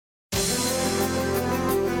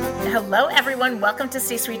Hello, everyone. Welcome to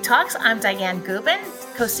C-Suite Talks. I'm Dianne Gubin,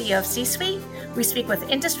 co-CEO of C-Suite. We speak with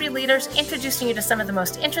industry leaders, introducing you to some of the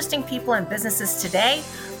most interesting people and businesses today.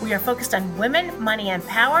 We are focused on women, money, and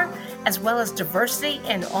power, as well as diversity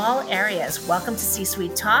in all areas. Welcome to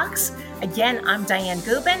C-Suite Talks. Again, I'm Dianne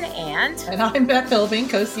Gubin, and I'm Beth Philbin,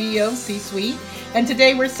 co-CEO of C-Suite. And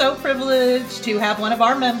today we're so privileged to have one of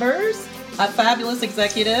our members, a fabulous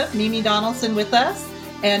executive, Mimi Donaldson, with us.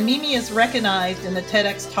 And Mimi is recognized in the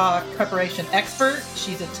TEDx Talk preparation expert.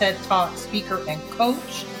 She's a TED Talk speaker and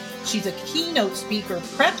coach. She's a keynote speaker,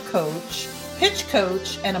 prep coach, pitch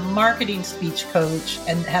coach, and a marketing speech coach,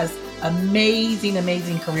 and has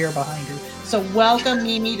amazing career behind her. So welcome,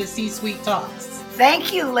 Mimi, to C-Suite Talks.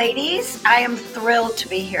 Thank you, ladies. I am thrilled to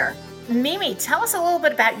be here. Mimi, tell us a little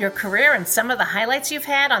bit about your career and some of the highlights you've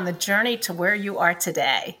had on the journey to where you are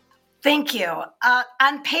today. Thank you.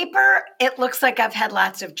 On paper, it looks like I've had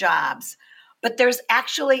lots of jobs, but there's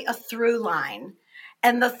actually a through line.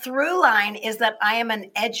 And the through line is that I am an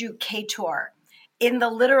educator in the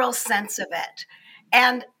literal sense of it.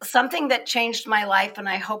 And something that changed my life, and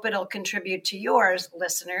I hope it'll contribute to yours,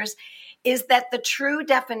 listeners, is that the true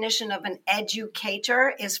definition of an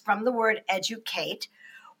educator is from the word educate,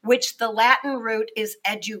 which the Latin root is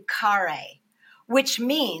educare, which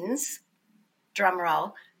means,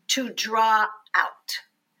 drumroll, to draw out.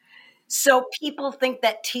 So people think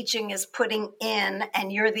that teaching is putting in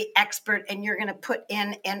and you're the expert and you're going to put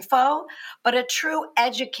in info. But a true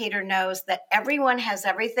educator knows that everyone has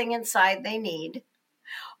everything inside they need,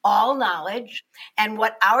 all knowledge. And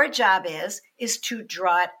what our job is to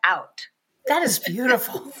draw it out. That is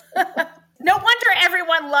beautiful. No wonder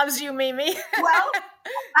everyone loves you, Mimi. Well,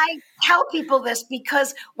 I tell people this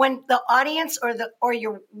because when the audience or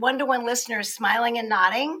your one-to-one listener is smiling and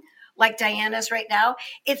nodding, like Diane is right now,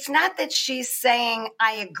 it's not that she's saying,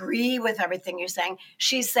 I agree with everything you're saying.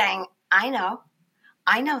 She's saying, I know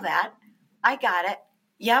that. I got it.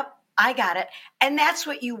 Yep, I got it. And that's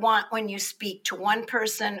what you want when you speak to one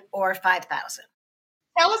person or 5,000.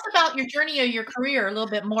 Tell us about your journey of your career a little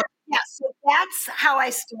bit more. Yeah, so that's how I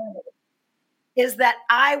started. Is that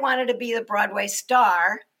I wanted to be the Broadway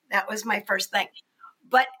star. That was my first thing.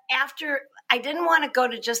 But after, I didn't want to go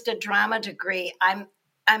to just a drama degree.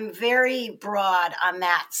 I'm very broad on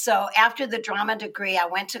that. So after the drama degree, I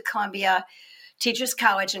went to Columbia Teachers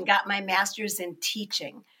College and got my master's in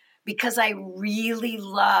teaching because I really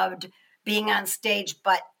loved being on stage,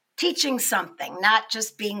 but teaching something, not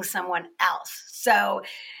just being someone else. So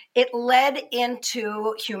it led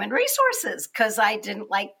into human resources because I didn't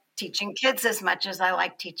like teaching kids as much as I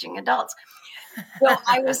like teaching adults. So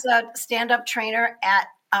I was a stand-up trainer at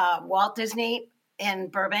Walt Disney in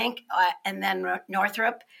Burbank and then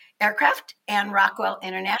Northrop Aircraft and Rockwell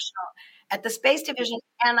International at the Space Division.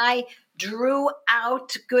 And I drew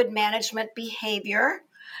out good management behavior.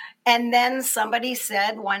 And then somebody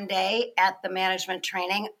said one day at the management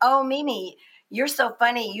training, oh, Mimi, you're so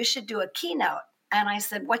funny. You should do a keynote. And I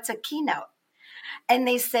said, what's a keynote? And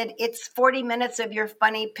they said, it's 40 minutes of your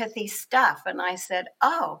funny, pithy stuff. And I said,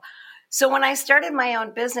 oh. So when I started my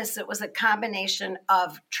own business, it was a combination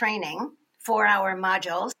of training, 4-hour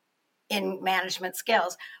modules in management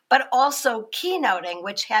skills, but also keynoting,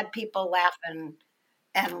 which had people laughing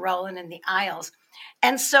and rolling in the aisles.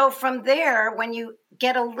 And so from there, when you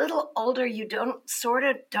get a little older, you don't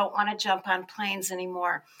want to jump on planes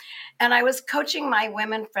anymore. And I was coaching my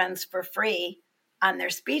women friends for free on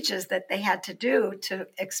their speeches that they had to do to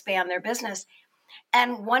expand their business.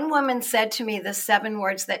 And one woman said to me the 7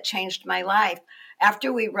 words that changed my life.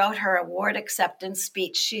 After we wrote her award acceptance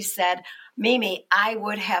speech, she said, Mimi, I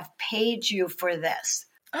would have paid you for this.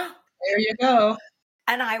 There you go.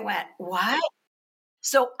 And I went, what?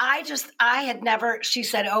 So I had never, she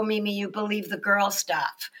said, oh, Mimi, you believe the girl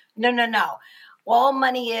stuff. No. All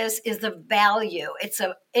money is the value. It's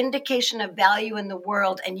an indication of value in the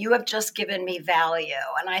world, and you have just given me value.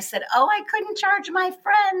 And I said, oh, I couldn't charge my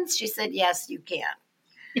friends. She said, yes, you can.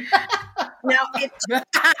 Now, it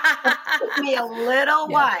took me a little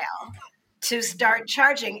while to start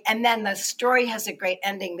charging. And then the story has a great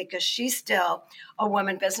ending because she's still a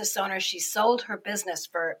woman business owner. She sold her business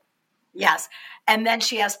for, yes. And then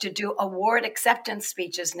she has to do award acceptance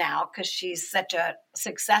speeches now because she's such a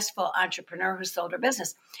successful entrepreneur who sold her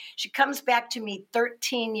business. She comes back to me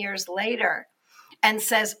 13 years later and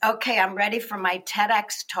says, okay, I'm ready for my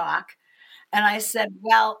TEDx talk. And I said,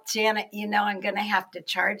 well, Janet, I'm going to have to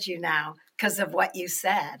charge you now because of what you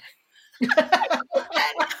said.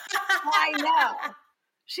 I know.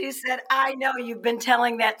 She said, I know you've been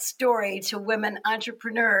telling that story to women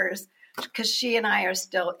entrepreneurs because she and I are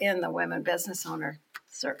still in the women business owner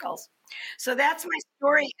circles. So that's my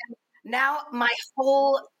story. Now my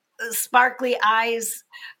whole sparkly eyes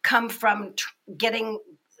come from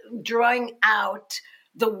drawing out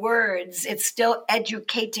the words. It's still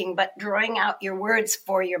educating, but drawing out your words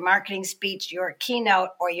for your marketing speech, your keynote,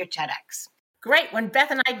 or your TEDx. Great. When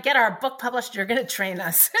Beth and I get our book published, you're going to train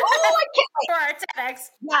us. Oh, I can't wait. For our TEDx.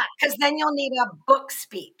 Yeah, because then you'll need a book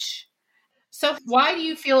speech. So why do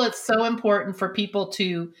you feel it's so important for people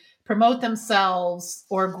to promote themselves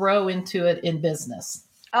or grow into it in business?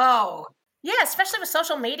 Oh, yeah, especially with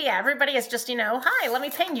social media. Everybody is just, hi, let me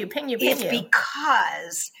ping you. It's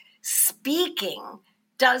because speaking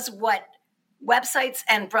does what websites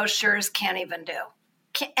and brochures can't even do.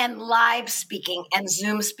 And live speaking and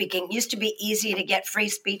Zoom speaking used to be easy to get free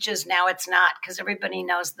speeches. Now it's not, because everybody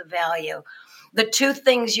knows the value. The two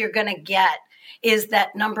things you're going to get is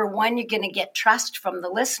that, number one, you're going to get trust from the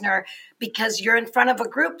listener because you're in front of a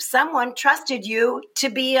group. Someone trusted you to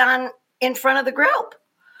be in front of the group.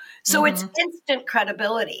 So it's instant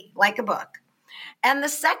credibility, like a book. And the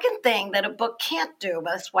second thing that a book can't do,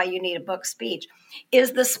 that's why you need a book speech,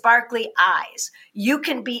 is the sparkly eyes. You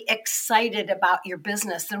can be excited about your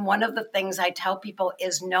business. And one of the things I tell people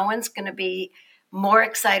is no one's going to be more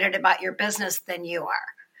excited about your business than you are.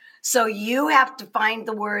 So you have to find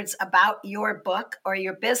the words about your book or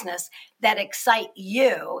your business that excite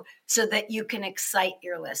you so that you can excite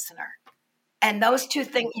your listener. And those two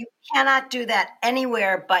things, you cannot do that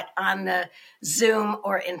anywhere but on the Zoom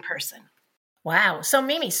or in person. Wow. So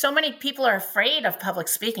Mimi, so many people are afraid of public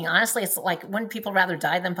speaking. Honestly, it's like, wouldn't people rather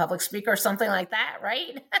die than public speak or something like that,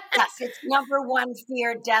 right? Yes, it's number one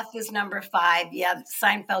fear. Death is number 5. Yeah,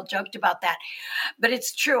 Seinfeld joked about that. But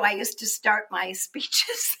it's true. I used to start my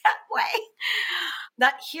speeches that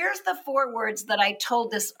way. Here's the 4 words that I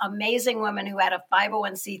told this amazing woman who had a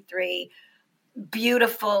 501c3,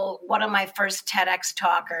 beautiful, one of my first TEDx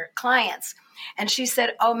talker clients. And she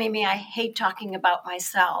said, "Oh, Mimi, I hate talking about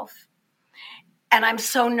myself. And I'm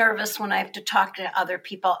so nervous when I have to talk to other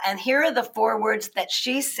people." And here are the 4 words that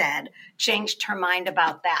she said changed her mind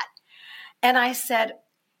about that. And I said,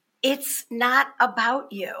 "It's not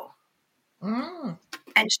about you." And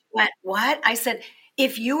she went, "What?" I said,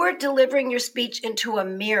 "If you were delivering your speech into a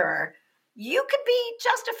mirror, you could be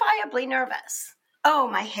justifiably nervous. Oh,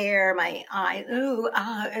 my hair, my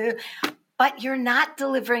eye, but you're not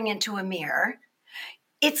delivering into a mirror.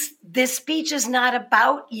 This speech is not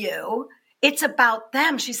about you. It's about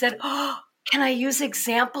them." She said, "Oh, can I use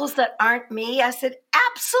examples that aren't me?" I said,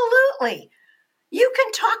 "Absolutely. You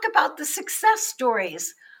can talk about the success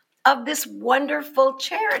stories of this wonderful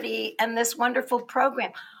charity and this wonderful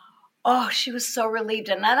program." Oh, she was so relieved.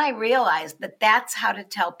 And then I realized that that's how to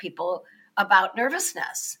tell people about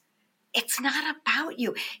nervousness. It's not about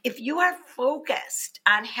you. If you are focused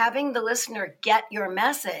on having the listener get your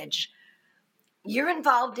message, you're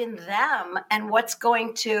involved in them and what's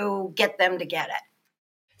going to get them to get it.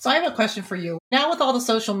 So I have a question for you. Now with all the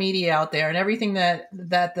social media out there and everything that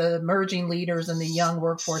the emerging leaders and the young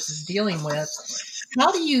workforce is dealing with,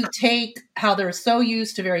 how do you take how they're so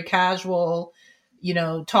used to very casual,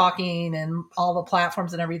 talking and all the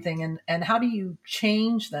platforms and everything, and how do you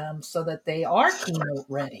change them so that they are keynote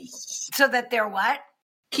ready? So that they're what?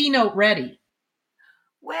 Keynote ready.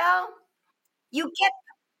 Well, you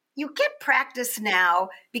get practice now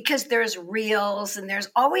because there's reels and there's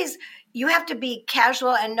always, you have to be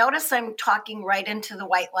casual. And notice I'm talking right into the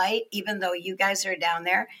white light, even though you guys are down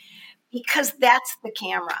there, because that's the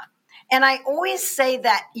camera. And I always say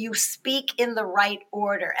that you speak in the right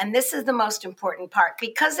order. And this is the most important part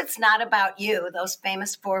because it's not about you, those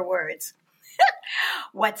famous 4 words.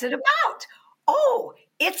 What's it about? Oh,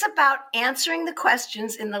 it's about answering the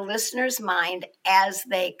questions in the listener's mind as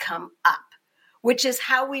they come up, which is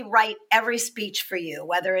how we write every speech for you,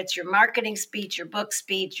 whether it's your marketing speech, your book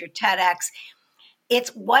speech, your TEDx. It's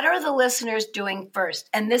what are the listeners doing first?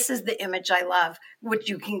 And this is the image I love, which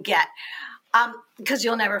you can get because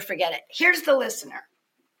you'll never forget it. Here's the listener.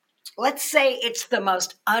 Let's say it's the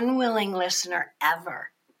most unwilling listener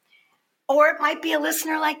ever. Or it might be a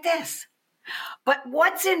listener like this. But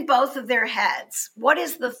what's in both of their heads? What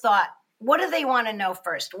is the thought? What do they want to know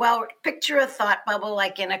first? Well, picture a thought bubble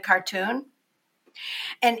like in a cartoon.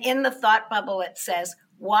 And in the thought bubble, it says,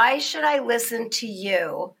 "Why should I listen to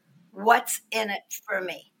you? What's in it for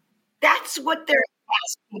me?" That's what they're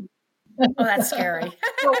asking. Oh, that's scary.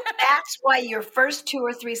 So that's why your first 2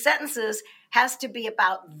 or 3 sentences has to be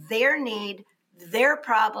about their need, their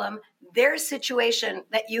problem, their situation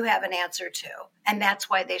that you have an answer to. And that's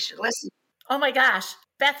why they should listen. Oh my gosh.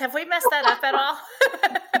 Beth, have we messed that up at all?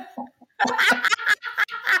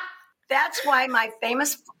 That's why my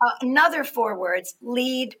famous, another 4 words,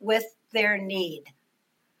 lead with their need.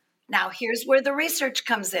 Now, here's where the research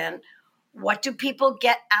comes in. What do people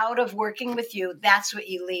get out of working with you? That's what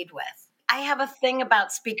you lead with. I have a thing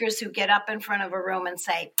about speakers who get up in front of a room and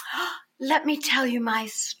say, let me tell you my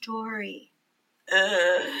story.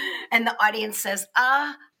 And the audience says,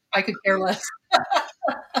 I could care less.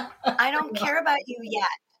 I don't care about you yet.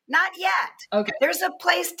 Not yet. Okay. There's a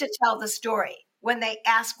place to tell the story when they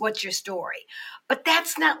ask, what's your story? But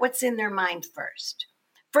that's not what's in their mind first.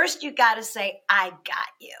 First, you got to say, I got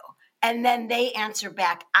you. And then they answer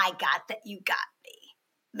back, I got that you got me.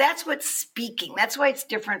 That's what's speaking. That's why it's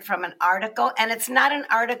different from an article. And it's not an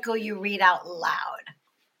article you read out loud.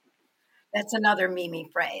 That's another Mimi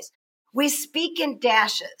phrase. We speak in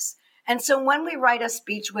dashes. And so when we write a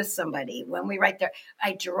speech with somebody, when we write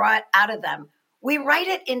I draw it out of them, we write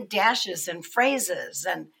it in dashes and phrases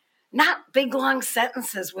and not big, long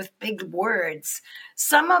sentences with big words.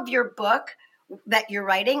 Some of your book that you're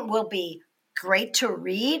writing will be great to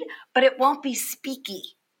read, but it won't be speaky.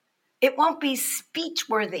 It won't be speech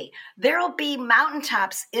worthy. There'll be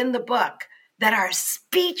mountaintops in the book that are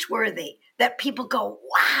speech worthy, that people go,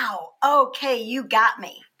 wow, okay, you got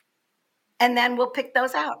me. And then we'll pick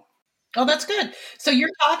those out. Oh, that's good. So you're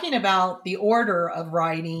talking about the order of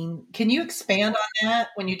writing. Can you expand on that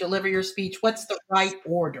when you deliver your speech? What's the right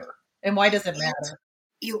order and why does it matter?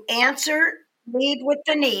 You answer, lead with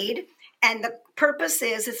the need. And the purpose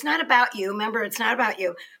is, it's not about you. Remember, it's not about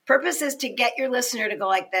you. Purpose is to get your listener to go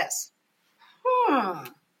like this. Oh,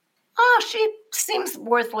 she seems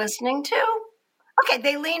worth listening to. Okay,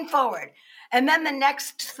 they lean forward. And then the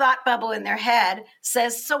next thought bubble in their head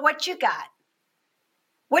says, so what you got?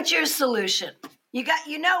 What's your solution?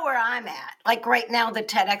 You know where I'm at. Like right now, the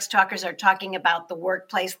TEDx talkers are talking about the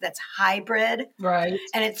workplace that's hybrid. Right.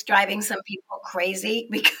 And it's driving some people crazy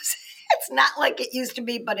because it's not like it used to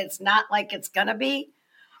be, but it's not like it's going to be.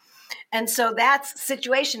 And so that's the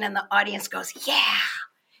situation. And the audience goes,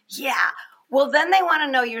 yeah. Well, then they want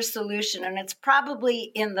to know your solution. And it's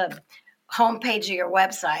probably in the homepage of your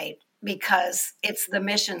website because it's the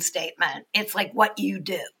mission statement. It's like what you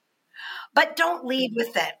do. But don't lead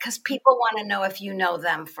with it because people want to know if you know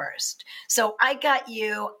them first. So I got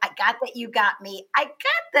you. I got that you got me. I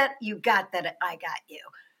got that you got that I got you.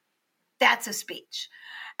 That's a speech.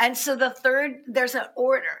 And so the third, there's an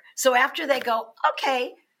order. So after they go,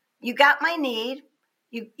 okay, you got my need.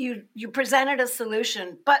 You presented a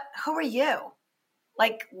solution, but who are you?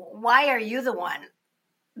 Like, why are you the one?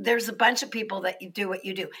 There's a bunch of people that you do what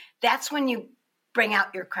you do. That's when you bring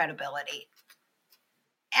out your credibility.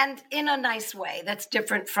 And in a nice way, that's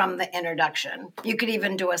different from the introduction. You could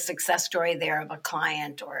even do a success story there of a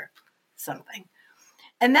client or something.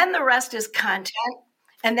 And then the rest is content.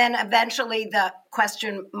 And then eventually the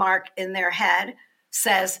question mark in their head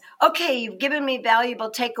says, okay, you've given me valuable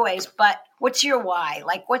takeaways, but what's your why?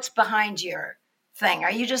 Like, what's behind your thing?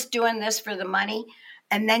 Are you just doing this for the money?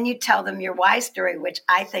 And then you tell them your why story, which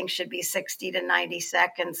I think should be 60 to 90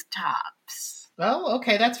 seconds tops. Oh,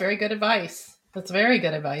 okay. That's very good advice. That's very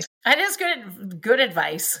good advice. That is good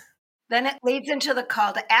advice. Then it leads into the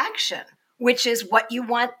call to action, which is what you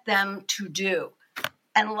want them to do.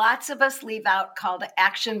 And lots of us leave out call to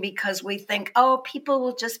action because we think, oh, people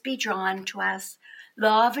will just be drawn to us.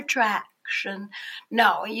 Law of attraction.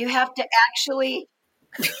 No, you have to actually...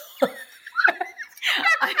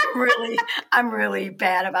 I'm really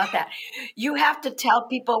bad about that. You have to tell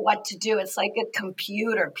people what to do. It's like a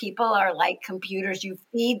computer. People are like computers. You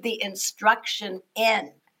feed the instruction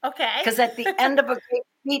in. Okay. Because at the end of a great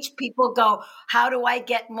speech, people go, how do I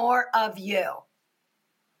get more of you?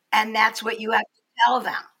 And that's what you have to tell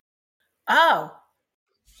them. Oh.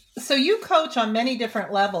 So you coach on many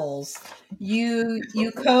different levels. You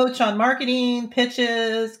coach on marketing,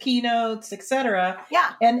 pitches, keynotes, etc.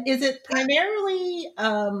 Yeah. And is it primarily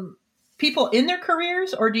people in their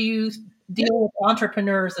careers, or do you deal with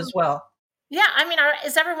entrepreneurs as well? Yeah, I mean,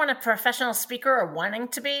 is everyone a professional speaker or wanting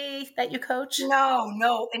to be that you coach?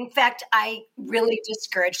 No. In fact, I really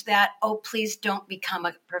discourage that. Oh, please don't become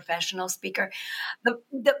a professional speaker.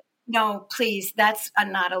 No, please, that's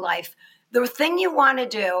not a life. The thing you want to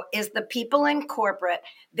do is the people in corporate,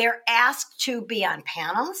 they're asked to be on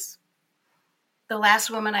panels. The last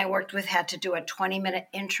woman I worked with had to do a 20-minute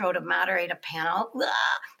intro to moderate a panel.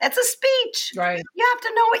 That's a speech. Right. You have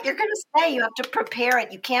to know what you're going to say. You have to prepare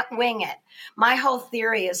it. You can't wing it. My whole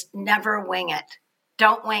theory is never wing it.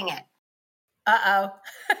 Don't wing it. Uh-oh.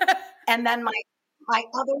 And then my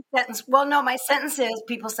other sentence, my sentence is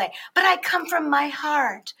people say, but I come from my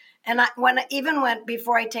heart. And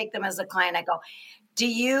before I take them as a client, I go,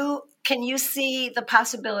 can you see the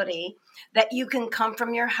possibility that you can come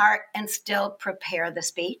from your heart and still prepare the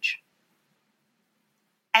speech?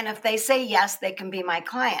 And if they say yes, they can be my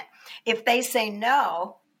client. If they say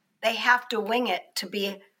no, they have to wing it to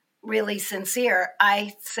be really sincere.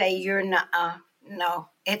 I say, you're not, no,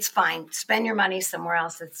 it's fine. Spend your money somewhere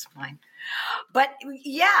else. It's fine. But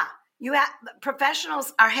yeah,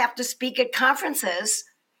 professionals have to speak at conferences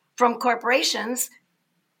from corporations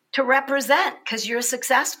to represent because you're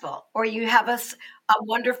successful or you have a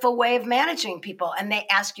wonderful way of managing people and they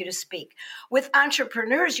ask you to speak. With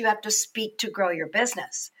entrepreneurs, you have to speak to grow your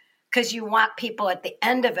business because you want people at the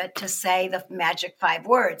end of it to say the magic 5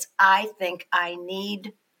 words. I think I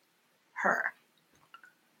need her.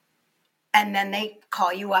 And then they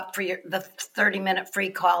call you up for the 30-minute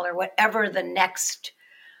free call or whatever the next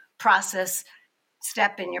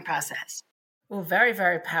step in your process. Well, very,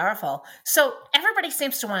 very powerful. So everybody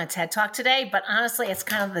seems to want a TED Talk today, but honestly, it's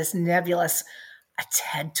kind of this nebulous, a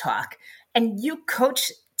TED Talk. And you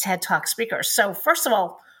coach TED Talk speakers. So first of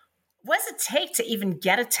all, what does it take to even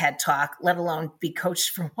get a TED Talk, let alone be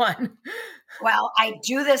coached for one? Well, I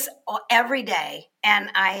do this every day, and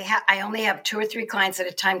I only have 2 or 3 clients at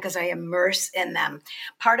a time because I immerse in them.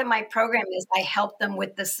 Part of my program is I help them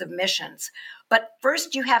with the submissions. But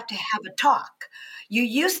first, you have to have a talk. You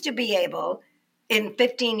used to be able, in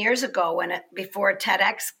 15 years ago, before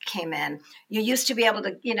TEDx came in, you used to be able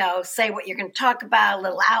to, say what you're going to talk about, a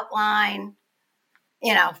little outline,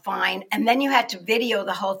 fine. And then you had to video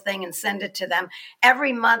the whole thing and send it to them.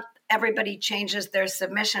 Every month, everybody changes their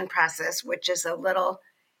submission process, which is a little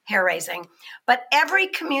hair-raising. But every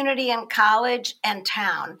community and college and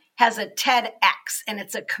town has a TEDx, and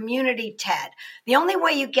it's a community TED. The only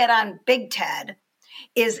way you get on Big TED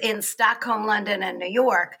is in Stockholm, London, and New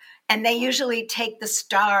York, and they usually take the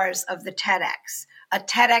stars of the TEDx, a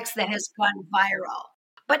TEDx that has gone viral.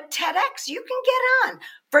 But TEDx, you can get on.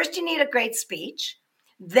 First, you need a great speech.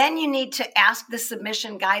 Then you need to ask the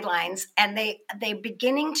submission guidelines, and they're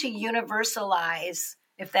beginning to universalize,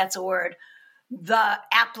 if that's a word, the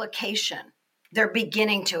application. They're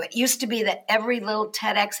beginning to. It used to be that every little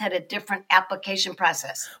TEDx had a different application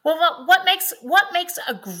process. Well, what makes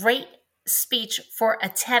a great speech for a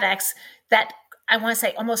TEDx that I want to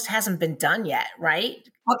say almost hasn't been done yet, right?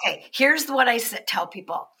 Okay, here's what I tell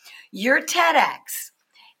people. Your TEDx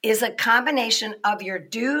is a combination of your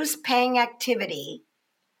dues-paying activity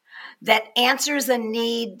that answers a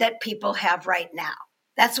need that people have right now.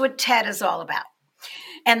 That's what TED is all about.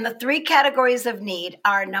 And the 3 categories of need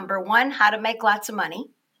are, number 1, how to make lots of money.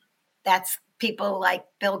 That's people like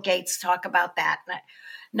Bill Gates talk about that.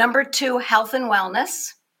 Number 2, health and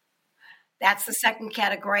wellness. That's the second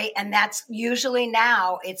category. And that's usually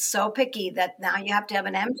now, it's so picky that now you have to have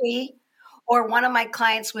an MD. Or one of my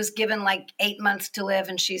clients was given like 8 months to live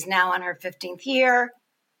and she's now on her 15th year.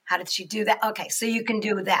 How did she do that? Okay, so you can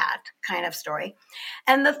do that kind of story.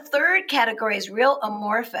 And the third category is real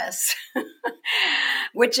amorphous,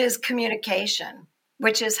 which is communication,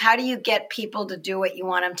 which is how do you get people to do what you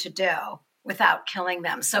want them to do without killing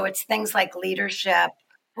them? So it's things like leadership,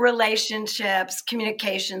 relationships,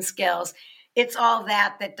 communication skills. It's all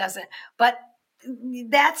that doesn't, but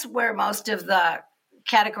that's where most of the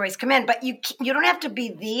categories come in. But you don't have to be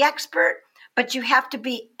the expert, but you have to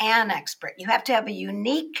be an expert. You have to have a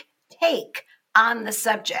unique take on the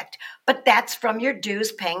subject, but that's from your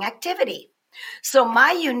dues paying activity. So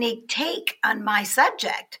my unique take on my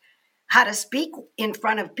subject, how to speak in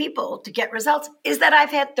front of people to get results, is that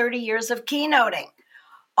I've had 30 years of keynoting.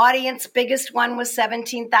 Audience biggest one was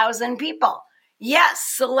 17,000 people. Yes,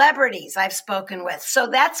 celebrities I've spoken with. So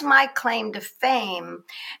that's my claim to fame,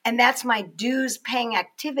 and that's my dues paying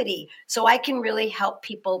activity. So I can really help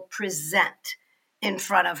people present in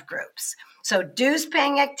front of groups. So dues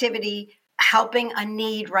paying activity, helping a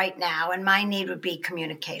need right now. And my need would be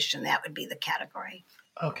communication. That would be the category.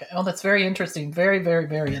 Okay. Oh, that's very interesting. Very, very,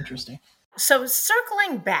 very interesting. So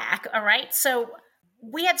circling back, all right. So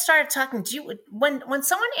we had started talking. Do you, when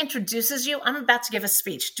someone introduces you, I'm about to give a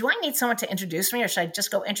speech. Do I need someone to introduce me, or should I just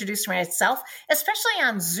go introduce myself? Especially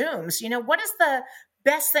on Zooms, what is the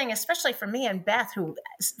best thing, especially for me and Beth, who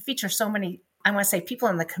feature so many, I want to say, people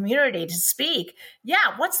in the community to speak.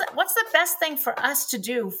 Yeah, what's the best thing for us to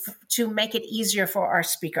do to make it easier for our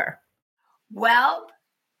speaker? Well,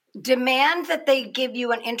 demand that they give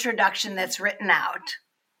you an introduction that's written out,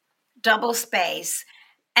 double space.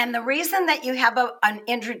 And the reason that you have an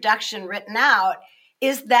introduction written out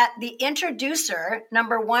is that the introducer,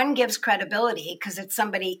 number 1, gives credibility because it's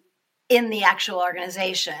somebody in the actual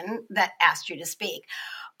organization that asked you to speak.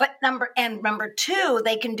 But number 2,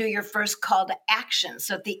 they can do your first call to action.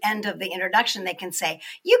 So at the end of the introduction, they can say,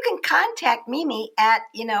 you can contact Mimi at,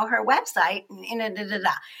 her website.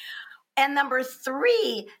 And number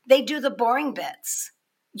 3, they do the boring bits.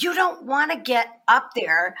 You don't want to get up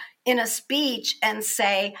there in a speech and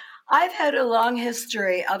say, I've had a long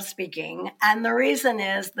history of speaking, and the reason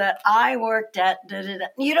is that I worked at da-da-da.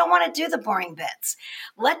 You don't want to do the boring bits.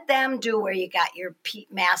 Let them do where you got your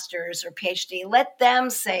master's or PhD. Let them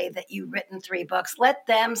say that you've written 3 books. Let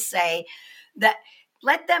them say that.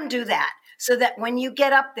 Let them do that so that when you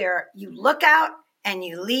get up there, you look out and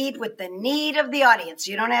you lead with the need of the audience.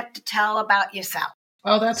 You don't have to tell about yourself.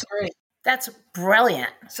 Oh, that's great. That's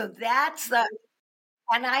brilliant. So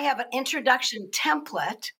and I have an introduction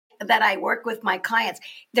template that I work with my clients.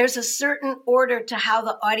 There's a certain order to how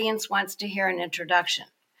the audience wants to hear an introduction.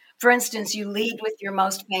 For instance, you lead with your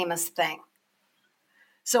most famous thing.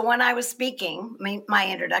 So when I was speaking,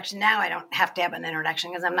 my introduction, now I don't have to have an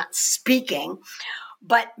introduction because I'm not speaking,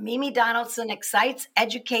 but Mimi Donaldson excites,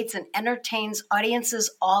 educates, and entertains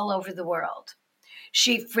audiences all over the world.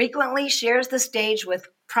 She frequently shares the stage with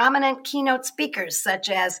prominent keynote speakers such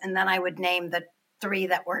as, and then I would name the 3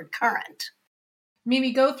 that were current.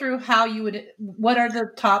 Mimi, go through what are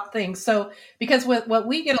the top things? So, because what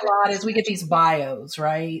we get a lot is we get these bios,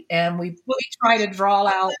 right? And we try to draw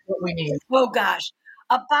out what we need. Oh gosh,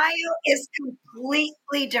 a bio is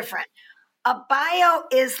completely different. A bio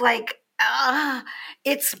is like,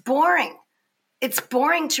 it's boring. It's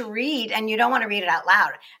boring to read and you don't want to read it out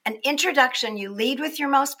loud. An introduction, you lead with your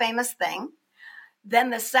most famous thing.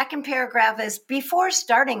 Then the second paragraph is before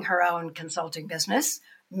starting her own consulting business,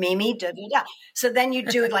 Mimi, da-da-da. So then you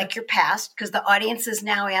do like your past because the audience is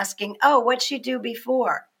now asking, oh, what'd she do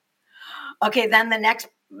before? Okay, then the next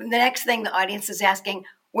thing the audience is asking,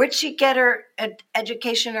 where'd she get her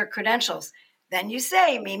education or credentials? Then you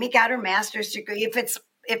say, Mimi got her master's degree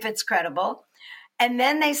if it's credible. And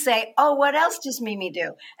then they say, oh, what else does Mimi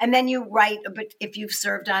do? And then you write if you've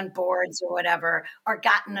served on boards or whatever or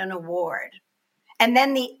gotten an award. And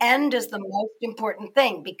then the end is the most important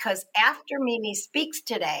thing because after Mimi speaks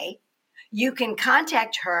today, you can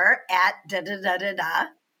contact her at da-da-da-da-da,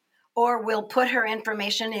 or we'll put her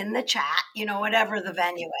information in the chat, whatever the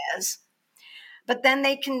venue is. But then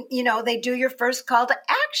they can, they do your first call to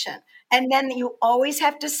action. And then you always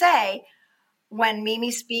have to say, when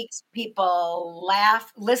Mimi speaks, people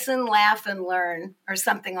listen, laugh, and learn, or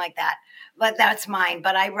something like that. But that's mine.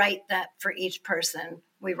 But I write that for each person.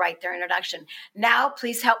 We write their introduction. Now,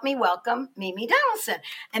 please help me welcome Mimi Donaldson.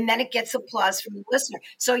 And then it gets applause from the listener.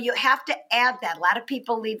 So you have to add that. A lot of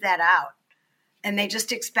people leave that out. And they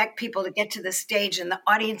just expect people to get to the stage and the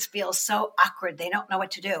audience feels so awkward. They don't know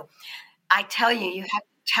what to do. I tell you, you have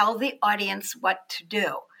to tell the audience what to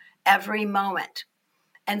do every moment.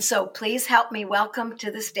 And so please help me welcome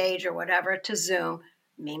to the stage or whatever to Zoom,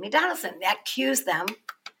 Mimi Donaldson. That cues them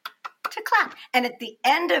to clap. And at the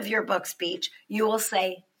end of your book speech, you will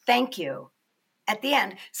say, thank you at the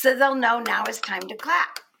end. So they'll know now it's time to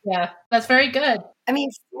clap. Yeah, that's very good. I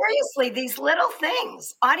mean, seriously, these little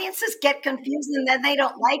things, audiences get confused and then they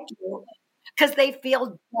don't like you because they feel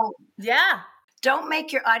dumb. Yeah. Don't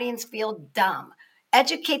make your audience feel dumb.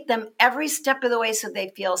 Educate them every step of the way so they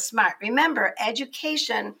feel smart. Remember,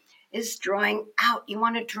 education is drawing out. You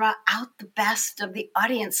want to draw out the best of the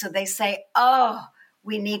audience so they say, oh,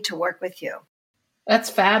 we need to work with you. That's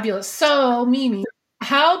fabulous. So, Mimi,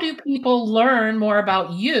 how do people learn more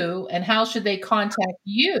about you and how should they contact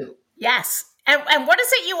you? Yes. And what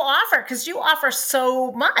is it you offer? Because you offer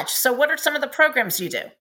so much. So what are some of the programs you do?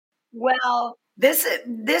 Well, this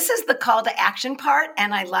is the call to action part,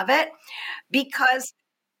 and I love it because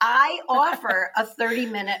I offer a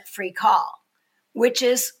 30-minute free call, which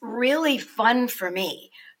is really fun for me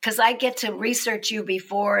because I get to research you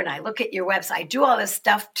before and I look at your website. I do all this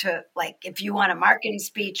stuff to, like, if you want a marketing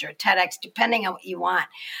speech or TEDx, depending on what you want.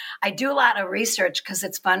 I do a lot of research because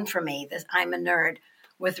it's fun for me. I'm a nerd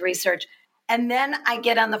with research. And then I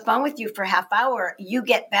get on the phone with you for a half hour. You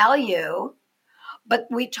get value. But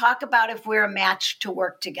we talk about if we're a match to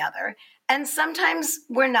work together. And sometimes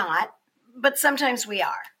we're not, but sometimes we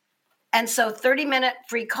are. And so 30-minute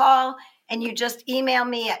free call, and you just email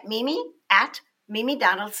me at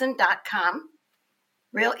mimi@mimidonaldson.com.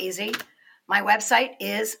 Real easy. My website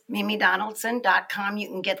is mimidonaldson.com. You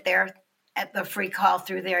can get there at the free call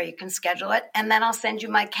through there. You can schedule it. And then I'll send you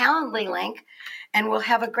my Calendly link, and we'll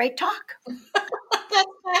have a great talk. That's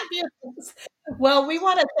fabulous. Well, we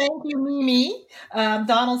want to thank you, Mimi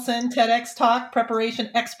Donaldson, TEDx Talk preparation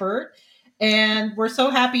expert. And we're so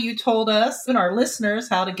happy you told us and our listeners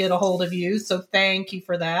how to get a hold of you. So thank you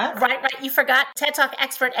for that. Right. You forgot TED Talk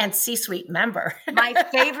expert and C-suite member. My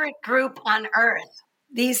favorite group on earth.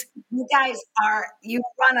 You guys you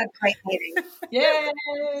run a great meeting. Yay!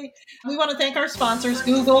 We want to thank our sponsors,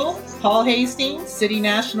 Google, Paul Hastings, City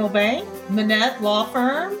National Bank, Manette Law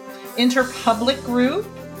Firm, Interpublic Group,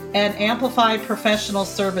 and Amplified Professional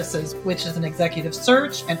Services, which is an executive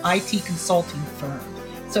search and IT consulting firm.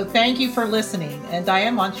 So thank you for listening. And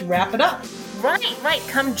Dianne, why don't you wrap it up? Right.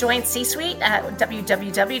 Come join C-Suite at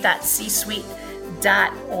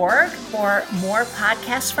www.csuite.org for more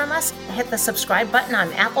podcasts from us. Hit the subscribe button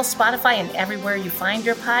on Apple, Spotify, and everywhere you find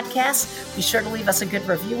your podcasts. Be sure to leave us a good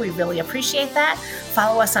review. We really appreciate that.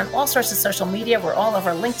 Follow us on all sorts of social media. We're all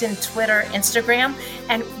over LinkedIn, Twitter, Instagram,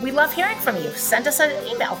 and we love hearing from you. Send us an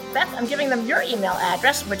email. Beth, I'm giving them your email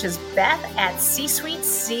address, which is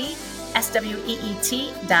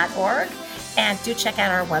beth@csuite.org. And do check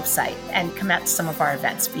out our website and come out to some of our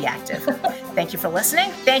events. Be active. Thank you for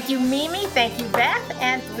listening. Thank you, Mimi. Thank you, Beth.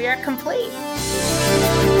 And we are complete.